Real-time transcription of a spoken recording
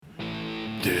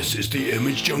This is the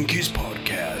Image Junkies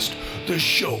Podcast, the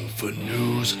show for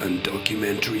news and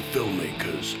documentary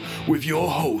filmmakers, with your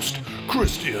host,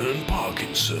 Christian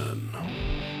Parkinson.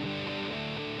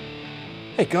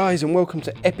 Hey guys, and welcome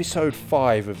to episode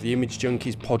 5 of the Image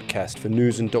Junkies Podcast for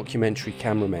news and documentary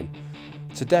cameramen.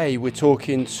 Today we're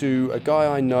talking to a guy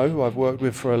I know who I've worked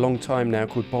with for a long time now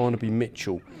called Barnaby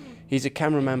Mitchell. He's a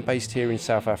cameraman based here in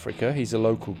South Africa. He's a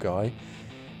local guy.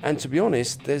 And to be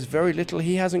honest, there's very little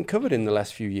he hasn't covered in the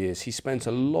last few years. He spent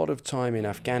a lot of time in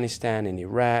Afghanistan, in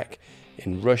Iraq,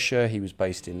 in Russia. He was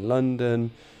based in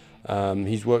London.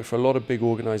 He's worked for a lot of big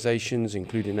organisations,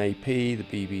 including AP, the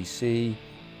BBC,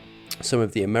 some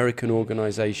of the American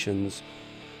organisations.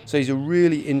 So he's a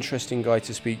really interesting guy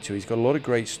to speak to. He's got a lot of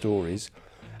great stories.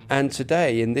 And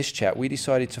today, in this chat, we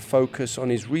decided to focus on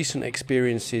his recent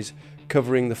experiences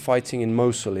covering the fighting in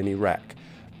Mosul in Iraq,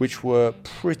 which were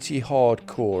pretty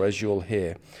hardcore, as you'll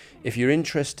hear. If you're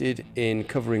interested in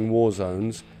covering war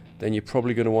zones, then you're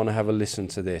probably going to want to have a listen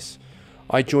to this.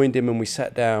 I joined him and we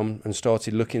sat down and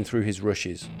started looking through his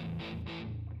rushes.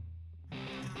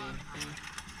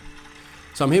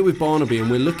 So I'm here with Barnaby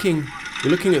and we're looking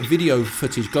at video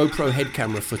footage, GoPro head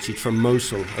camera footage from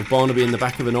Mosul of Barnaby in the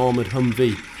back of an armoured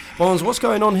Humvee. Barnes, what's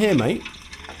going on here, mate?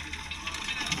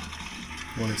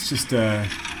 Well, it's just...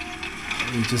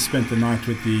 We just spent the night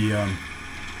with the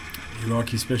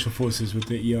Iraqi Special Forces with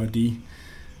the ERD.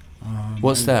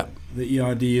 What's that? The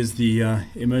ERD is the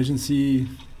Emergency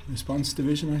Response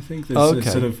Division, I think. Okay.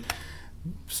 Sort of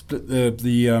split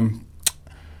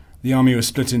the army was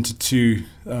split into two.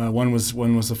 One was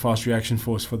the Fast Reaction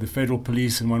Force for the Federal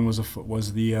Police, and one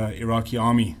was the Iraqi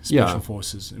Army Special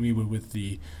Forces. And we were with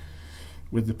the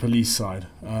police side,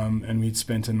 and we'd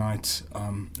spent a night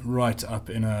right up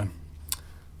in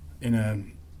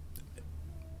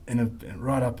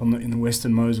right up in the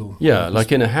western Mosul. Yeah,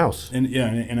 like in a house. In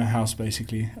a house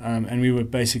basically, and we were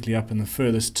basically up in the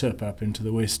furthest tip, up into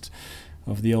the west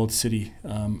of the old city,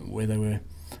 where they were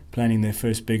planning their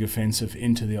first big offensive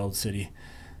into the old city.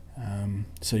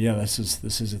 So yeah, this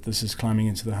is climbing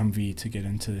into the Humvee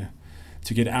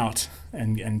to get out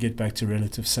and get back to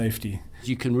relative safety.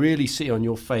 You can really see on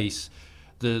your face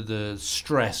the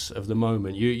stress of the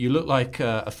moment. You look like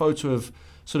a photo of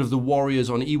sort of the warriors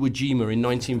on Iwo Jima in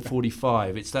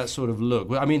 1945. It's that sort of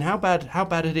look. I mean, how bad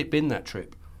had it been, that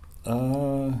trip?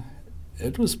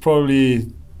 It was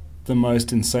probably the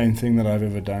most insane thing that I've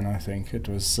ever done, I think. It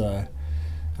was...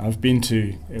 I've been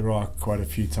to Iraq quite a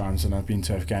few times, and I've been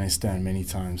to Afghanistan many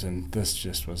times, and this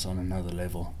just was on another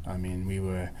level. I mean, we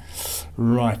were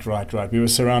right. We were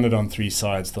surrounded on three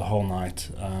sides the whole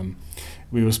night.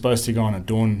 We were supposed to go on a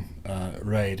dawn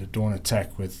raid, a dawn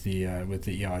attack with the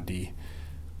ERD,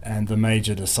 and the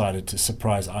major decided to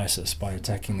surprise ISIS by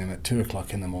attacking them at 2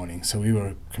 o'clock in the morning. So we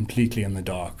were completely in the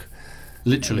dark.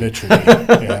 Literally.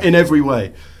 Yeah. In every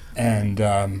way. And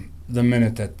the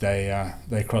minute that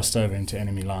they crossed over into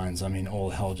enemy lines, I mean, all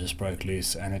hell just broke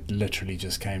loose, and it literally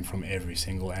just came from every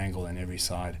single angle and every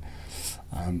side.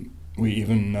 We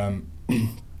even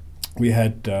we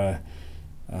had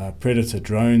Predator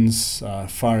drones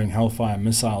firing Hellfire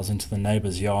missiles into the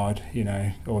neighbor's yard,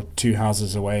 or two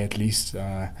houses away at least,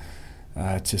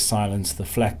 to silence the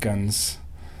flak guns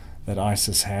that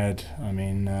ISIS had. I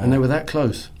mean, and they were that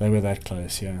close. They were that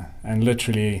close, yeah. And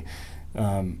literally,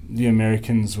 the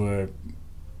Americans were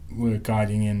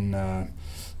guiding in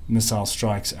missile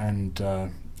strikes and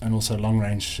also long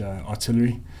range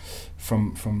artillery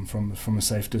from a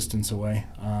safe distance away,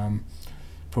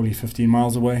 probably 15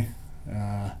 miles away.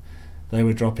 They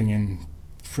were dropping in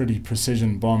pretty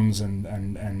precision bombs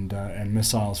and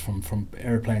missiles from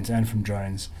airplanes and from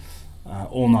drones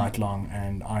all night long,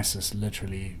 and ISIS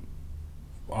literally,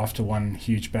 after one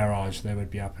huge barrage, they would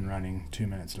be up and running 2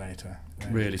 minutes later.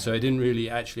 Really? So it didn't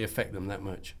really actually affect them that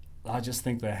much? I just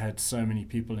think they had so many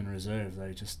people in reserve.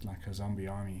 They just like a zombie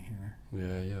army,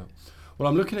 Yeah. Well,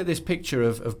 I'm looking at this picture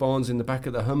of Barnes in the back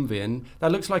of the Humvee, and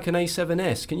that looks like an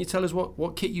A7S. Can you tell us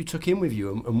what kit you took in with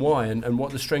you and why, and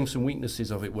what the strengths and weaknesses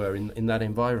of it were in that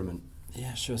environment?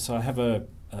 Yeah, sure. So I have a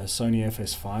Sony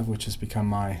FS5, which has become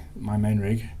my main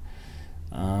rig,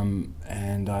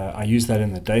 and I use that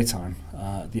in the daytime.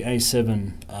 The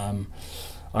A7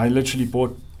 I literally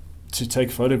bought to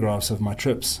take photographs of my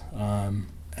trips,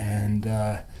 and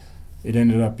it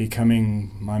ended up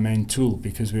becoming my main tool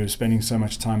because we were spending so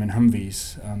much time in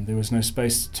Humvees. There was no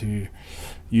space to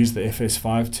use the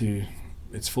FS5 to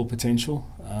its full potential.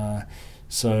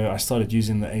 So I started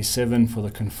using the A7 for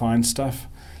the confined stuff,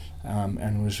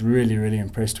 and was really, really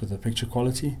impressed with the picture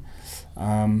quality.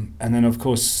 And then, of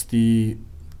course, the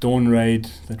Dawn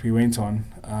raid that we went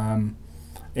on,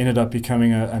 ended up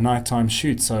becoming a nighttime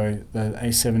shoot. So the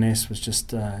A7S was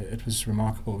just it was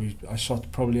remarkable. I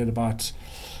shot probably at about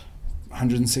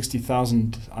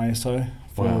 160,000 ISO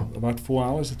for about 4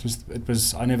 hours. It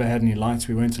was. I never had any lights.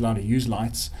 We weren't allowed to use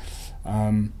lights.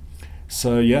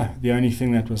 So yeah, the only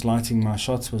thing that was lighting my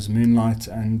shots was moonlight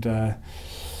and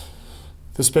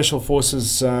the Special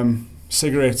Forces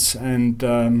cigarettes and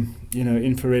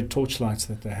infrared torchlights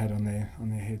that they had on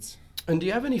their heads. And do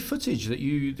you have any footage that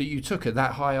you took at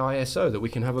that high ISO that we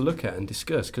can have a look at and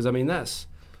discuss? Because I mean that's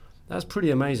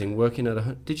pretty amazing. Working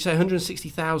at did you say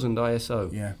 160,000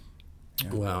 ISO? Yeah.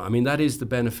 Wow. I mean that is the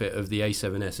benefit of the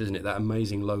A7S, isn't it? That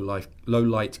amazing low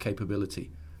light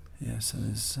capability. Yeah. So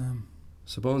there's.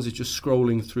 So Barnes is just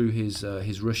scrolling through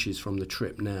his rushes from the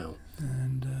trip now.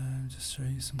 And just show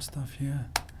you some stuff here.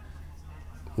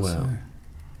 Wow.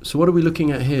 So what are we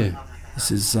looking at here?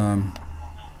 This is a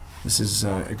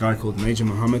guy called Major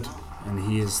Muhammad, and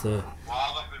he is the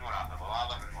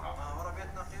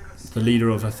leader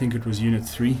of, I think it was Unit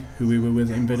 3, who we were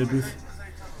embedded with.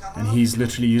 And he's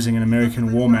literally using an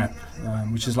American war map,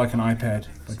 which is like an iPad,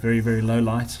 but very, very low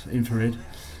light, infrared.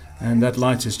 And that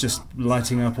light is just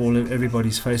lighting up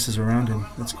everybody's faces around him.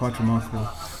 It's quite remarkable.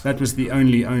 That was the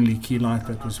only key light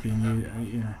that was being used.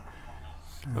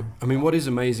 I mean, what is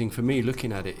amazing for me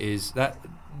looking at it is that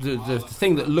the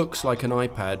thing that looks like an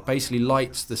iPad basically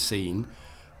lights the scene.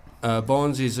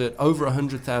 Barnes is at over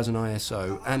 100,000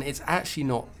 ISO, and it's actually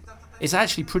not. It's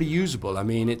actually pretty usable. I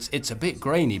mean, it's a bit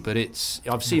grainy, but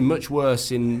I've seen much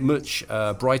worse in much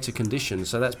brighter conditions.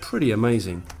 So that's pretty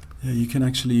amazing. Yeah, you can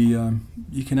actually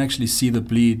see the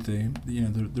bleed, the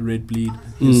red bleed.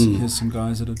 Here's some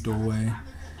guys at a doorway.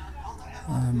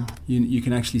 You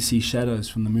can actually see shadows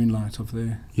from the moonlight of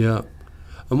there. Yeah.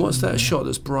 And what's that shot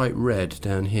that's bright red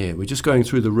down here? We're just going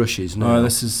through the rushes now. Oh,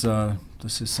 this is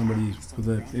somebody with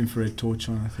an infrared torch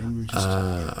on, I think. We're just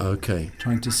okay.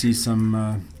 Trying to see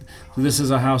some. This is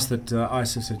a house that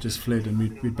ISIS had just fled, and we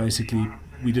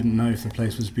didn't know if the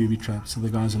place was booby-trapped. So the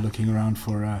guys are looking around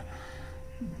for.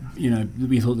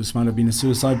 We thought this might have been a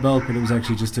suicide belt, but it was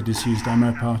actually just a disused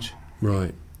ammo pouch.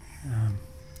 Right.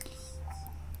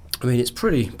 I mean, it's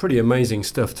pretty amazing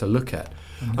stuff to look at.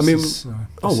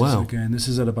 Wow. Again, this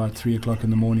is at about 3 o'clock in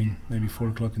the morning, maybe 4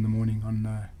 o'clock in the morning.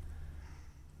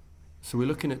 So we're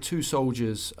looking at two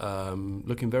soldiers,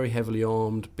 looking very heavily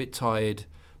armed, bit tired,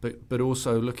 but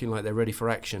also looking like they're ready for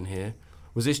action here.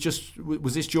 Was this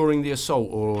during the assault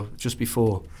or just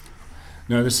before?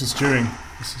 No, this is during.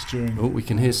 Oh, we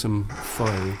can hear some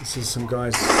firing. This is some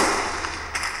guys.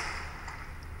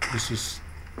 This is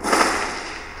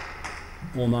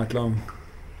all night long,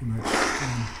 pretty much.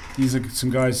 These are some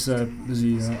guys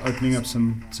busy opening up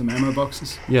some ammo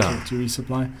boxes to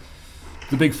resupply.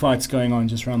 The big fight's going on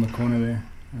just around the corner there.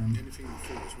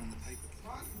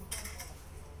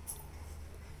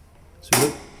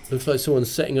 So looks like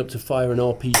someone's setting up to fire an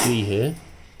RPG here.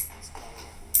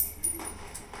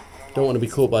 Don't want to be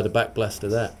caught by the backblast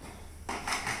of that.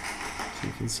 So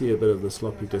you can see a bit of the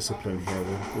sloppy discipline here.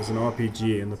 There's an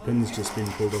RPG and the pin's just been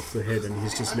pulled off the head and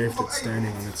he's just left it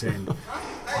standing on its end.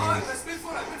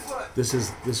 This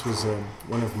was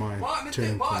one of my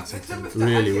turning points, I think.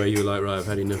 Really, where you were like, right, I've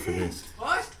had enough of this.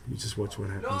 You just watch what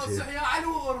happens here.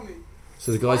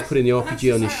 So the guy's putting the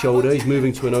RPG on his shoulder, he's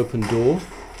moving to an open door.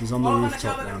 He's on the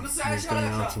rooftop now, and he's going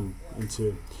out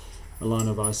into a line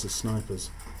of ISIS snipers.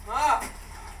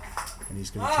 And he's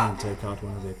going to try and take out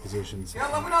one of their positions.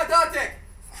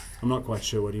 I'm not quite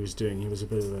sure what he was doing. He was a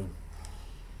bit of a...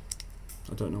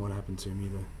 I don't know what happened to him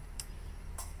either.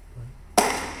 But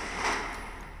you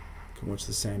can watch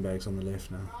the sandbags on the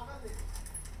left now.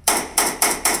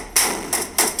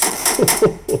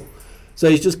 So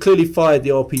he's just clearly fired the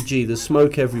RPG. There's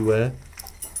smoke everywhere.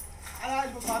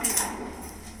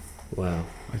 Wow.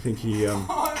 I think he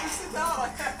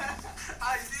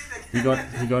got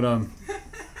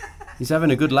He's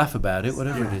having a good laugh about it,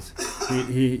 whatever it is.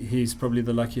 He's probably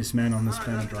the luckiest man on this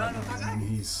planet right now. I mean,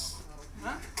 he's...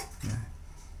 Yeah.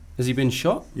 Has he been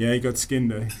shot? Yeah, he got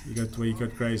skinned. He got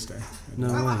grazed. No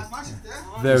way.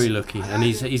 Yeah. Very lucky, and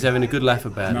he's having a good laugh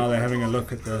about it. Now they're having a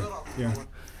look at the... Yeah.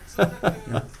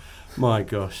 My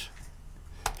gosh.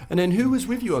 And then who was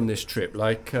with you on this trip?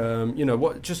 Like,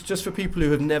 what? Just for people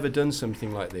who have never done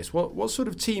something like this, what sort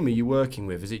of team are you working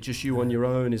with? Is it just you on your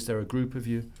own? Is there a group of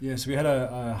you? Yeah, so we had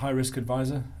a high-risk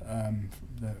advisor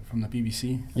from the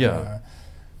BBC. Yeah.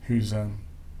 Who's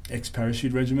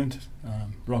ex-parachute regiment,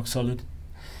 rock solid.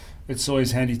 It's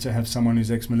always handy to have someone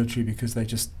who's ex-military because they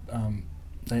just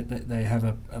they have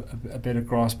a better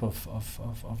grasp of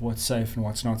what's safe and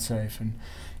what's not safe, and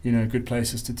good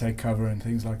places to take cover and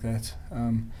things like that.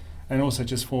 and also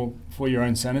just for your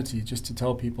own sanity, just to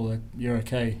tell people that you're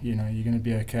okay. You're going to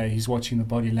be okay. He's watching the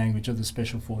body language of the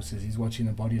special forces. He's watching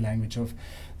the body language of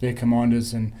their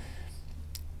commanders, and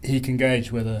he can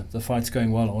gauge whether the fight's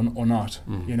going well or not.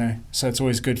 So it's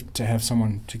always good to have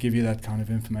someone to give you that kind of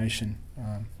information.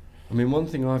 I mean, one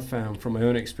thing I've found from my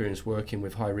own experience working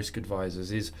with high-risk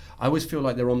advisors is I always feel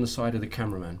like they're on the side of the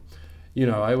cameraman.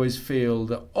 I always feel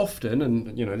that often,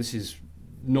 and this is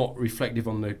not reflective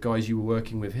on the guys you were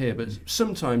working with here, but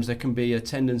sometimes there can be a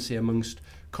tendency amongst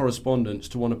correspondents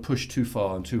to want to push too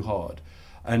far and too hard.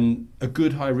 And a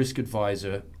good high-risk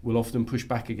advisor will often push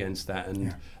back against that,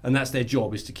 and that's their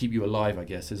job, is to keep you alive, I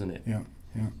guess, isn't it? Yeah.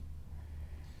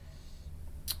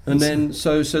 And then,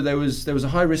 so there was a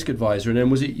high-risk advisor, and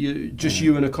then was it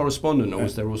you and a correspondent, or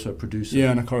was there also a producer? Yeah,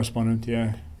 and a correspondent,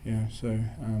 yeah. So,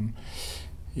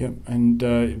 and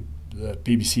the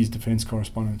BBC's defence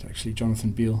correspondent, actually,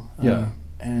 Jonathan Beale.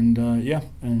 And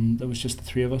there was just the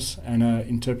three of us, and an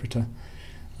interpreter,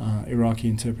 Iraqi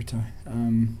interpreter,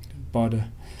 Bada,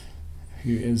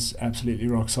 who is absolutely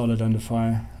rock solid under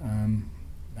fire,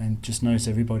 and just knows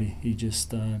everybody. He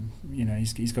just,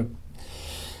 he's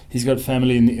got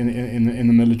family in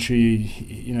the military.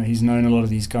 He's known a lot of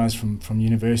these guys from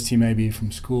university, maybe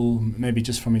from school, maybe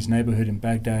just from his neighborhood in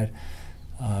Baghdad.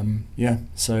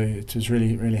 So it was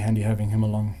really, really handy having him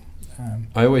along.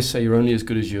 I always say you're only as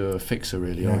good as your fixer,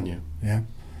 really, aren't you? Yeah.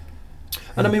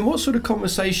 And I mean, what sort of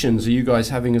conversations are you guys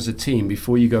having as a team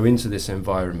before you go into this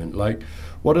environment? Like,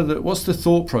 what's the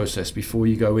thought process before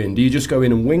you go in? Do you just go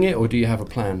in and wing it, or do you have a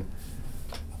plan?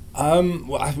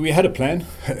 Well, we had a plan.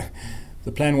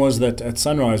 The plan was that at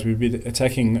sunrise we'd be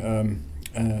attacking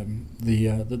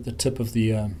the tip of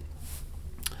the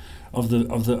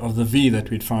V that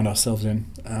we'd found ourselves in.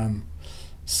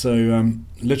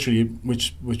 Literally,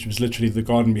 which was literally the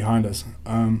garden behind us.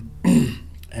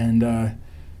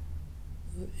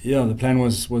 The plan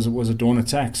was a dawn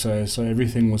attack. So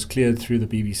everything was cleared through the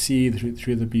BBC,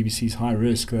 through the BBC's high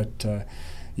risk. That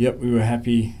we were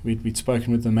happy. We'd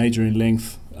spoken with the major in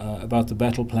length about the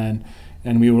battle plan,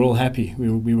 and we were all happy.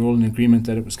 We were all in agreement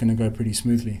that it was going to go pretty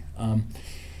smoothly.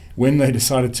 When they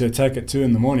decided to attack at 2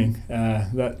 a.m,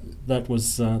 that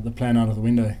was the plan out of the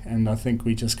window, and I think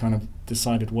we just kind of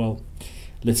decided, well,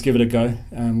 let's give it a go.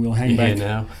 We'll hang back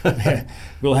now.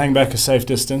 We'll hang back a safe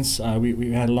distance.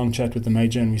 We had a long chat with the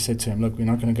major, and we said to him, look, we're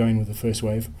not going to go in with the first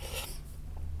wave.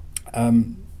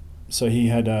 So he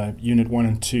had Unit 1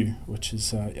 and 2, which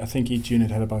is, I think each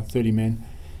unit had about 30 men.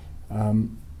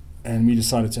 And we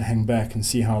decided to hang back and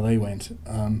see how they went.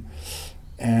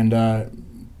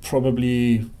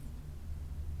 Probably,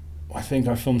 I think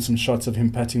I filmed some shots of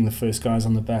him patting the first guys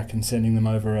on the back and sending them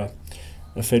over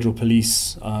a federal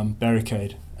police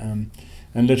barricade. And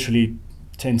literally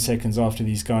 10 seconds after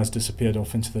these guys disappeared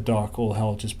off into the dark, all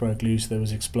hell just broke loose. There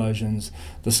was explosions,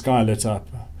 the sky lit up.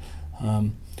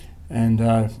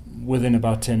 Within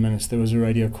about 10 minutes, there was a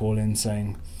radio call in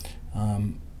saying,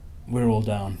 we're all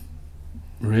down.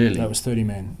 Really? That was 30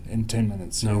 men in 10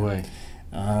 minutes. No way.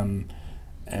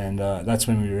 That's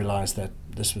when we realised that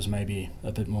this was maybe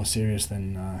a bit more serious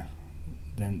than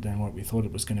what we thought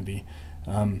it was going to be.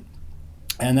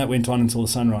 And that went on until the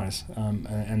sunrise.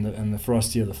 And the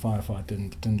ferocity of the firefight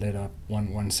didn't let up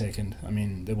one second. I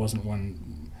mean, there wasn't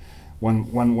one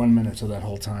minute of that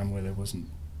whole time where there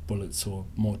wasn't bullets or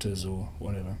mortars or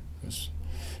whatever. It was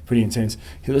pretty intense.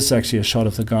 Here, this is actually a shot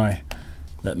of the guy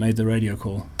that made the radio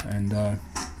call, and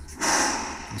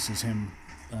this is him.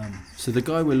 So the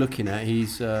guy we're looking at, he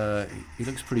looks a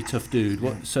pretty tough dude.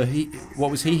 What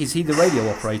was he? Is he the radio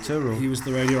operator? Or? He was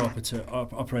the radio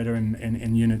operator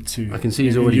in Unit 2. I can see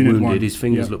he's already wounded. 1. His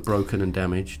fingers look broken and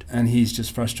damaged. And he's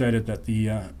just frustrated that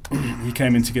he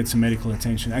came in to get some medical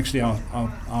attention. Actually,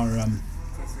 our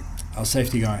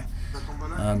safety guy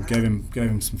gave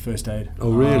him some first aid.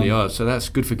 Oh really? So that's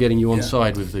good for getting you on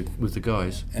side with the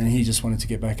guys. And he just wanted to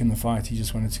get back in the fight. He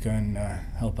just wanted to go and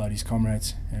help out his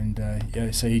comrades. And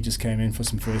so he just came in for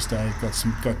some first aid,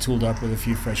 got tooled up with a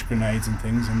few fresh grenades and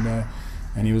things,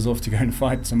 and he was off to go and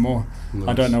fight some more. Nice.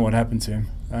 I don't know what happened to him.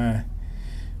 But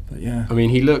yeah. I mean,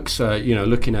 he looks,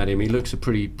 looking at him, he looks a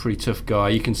pretty tough guy.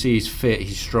 You can see he's fit,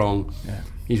 he's strong. Yeah.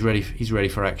 He's ready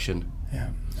for action. Yeah.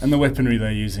 And the weaponry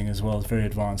they're using as well is very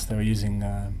advanced. They were using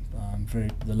the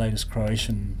latest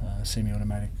Croatian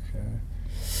semi-automatic.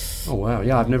 Oh wow!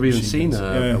 Yeah, I've never even seen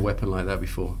a weapon like that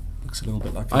before. Looks a little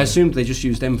bit like. I assumed they just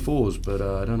used M4s, but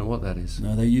I don't know what that is.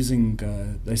 No, they're using.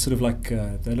 They sort of like.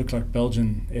 They look like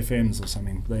Belgian FMs or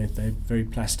something. They're very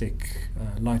plastic,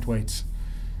 lightweight,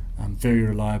 very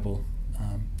reliable.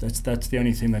 That's the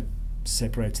only thing that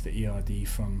separates the ERD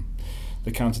from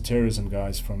the counter-terrorism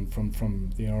guys from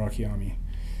the Iraqi army.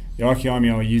 the Iraqi army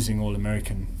are using all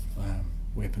American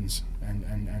weapons,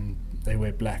 and they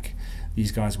wear black.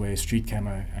 These guys wear street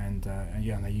camo, and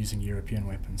they're using European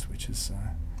weapons, which is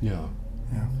yeah.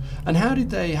 Yeah. And how did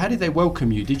they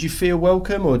welcome you? Did you feel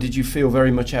welcome, or did you feel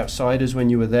very much outsiders when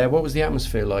you were there? What was the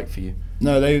atmosphere like for you?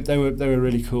 No, they were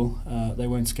really cool. They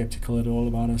weren't skeptical at all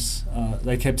about us.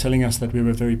 They kept telling us that we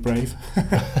were very brave.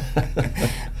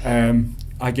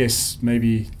 I guess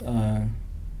maybe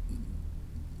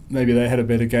they had a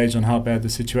better gauge on how bad the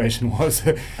situation was.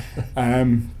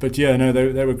 But yeah, no,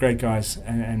 they were great guys,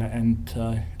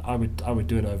 and I would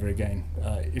do it over again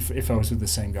if I was with the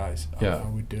same guys. Yeah. I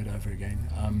would do it over again.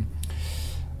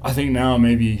 I think now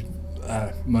maybe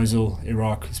Mosul,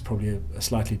 Iraq is probably a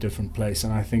slightly different place,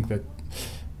 and I think that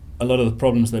a lot of the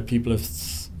problems that people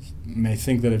may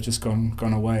think that have just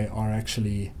gone away are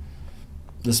actually,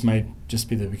 this may just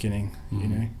be the beginning. You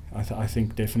know, I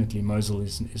think definitely Mosul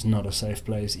is not a safe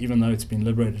place, even though it's been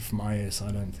liberated from IS.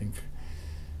 I don't think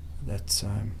that's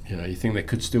you think there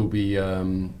could still be a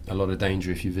lot of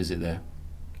danger if you visit there?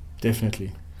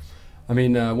 Definitely. I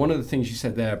mean, one of the things you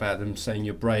said there about them saying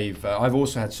you're brave, I've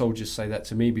also had soldiers say that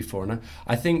to me before, and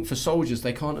I think for soldiers,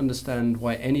 they can't understand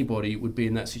why anybody would be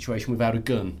in that situation without a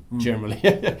gun, generally.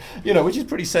 Which is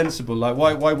pretty sensible. Like,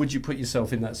 why would you put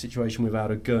yourself in that situation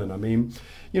without a gun? I mean,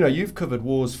 you've covered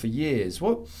wars for years.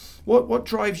 What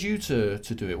drives you to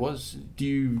do it?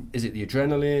 Is it the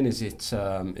adrenaline? Is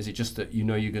it just that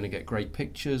you're going to get great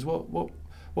pictures?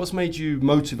 What's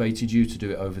motivated you to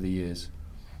do it over the years?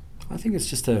 I think it's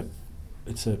just a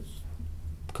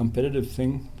competitive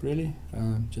thing, really,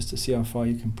 just to see how far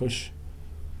you can push.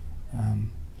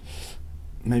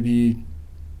 Maybe,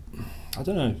 I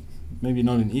don't know, maybe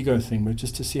not an ego thing, but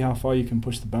just to see how far you can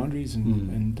push the boundaries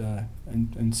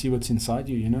and see what's inside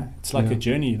you. It's like a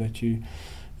journey that you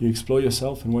explore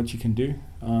yourself and what you can do.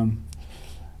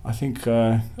 I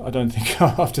don't think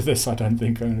after this, I don't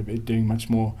think I'm going to be doing much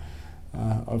more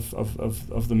of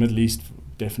the Middle East.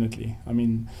 Definitely. I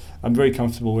mean, I'm very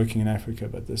comfortable working in Africa,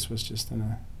 but this was just on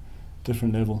a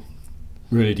different level.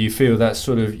 Really? Do you feel that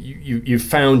sort of you've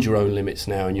found your own limits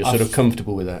now, and you're sort of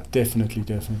comfortable with that?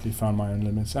 Definitely found my own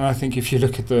limits. And I think if you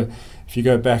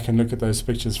go back and look at those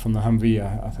pictures from the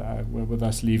Humvee with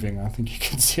us leaving, I think you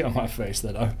can see on my face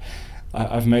that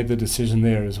I've made the decision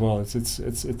there as well. It's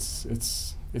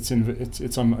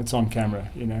on camera,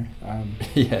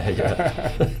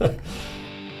 Yeah.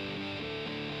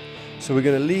 So we're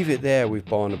going to leave it there with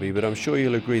Barnaby, but I'm sure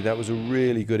you'll agree that was a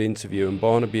really good interview, and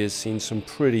Barnaby has seen some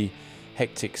pretty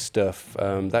hectic stuff.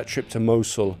 That trip to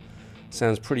Mosul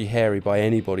sounds pretty hairy by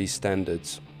anybody's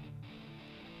standards.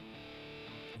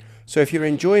 So if you're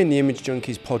enjoying the Image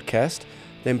Junkies podcast,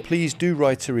 then please do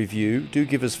write a review, do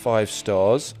give us 5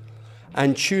 stars,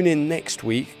 and tune in next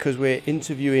week because we're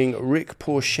interviewing Rick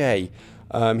Porcher.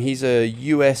 He's a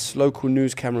US local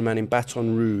news cameraman in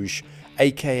Baton Rouge,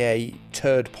 aka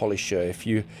Turd Polisher.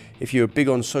 If you're big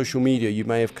on social media, you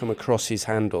may have come across his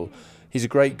handle. He's a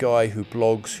great guy who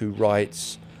blogs, who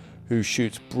writes, who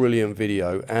shoots brilliant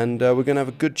video, and we're going to have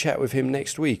a good chat with him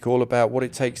next week, all about what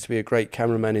it takes to be a great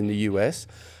cameraman in the US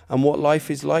and what life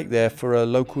is like there for a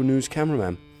local news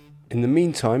cameraman. In the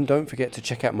meantime, don't forget to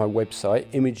check out my website,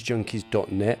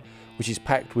 imagejunkies.net, which is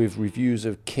packed with reviews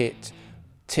of kit,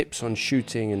 tips on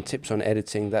shooting and tips on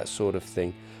editing, that sort of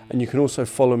thing. And you can also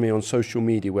follow me on social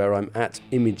media where I'm at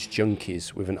Image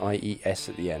Junkies with an IES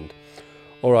at the end.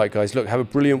 Alright guys, look, have a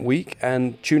brilliant week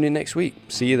and tune in next week.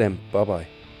 See you then. Bye bye.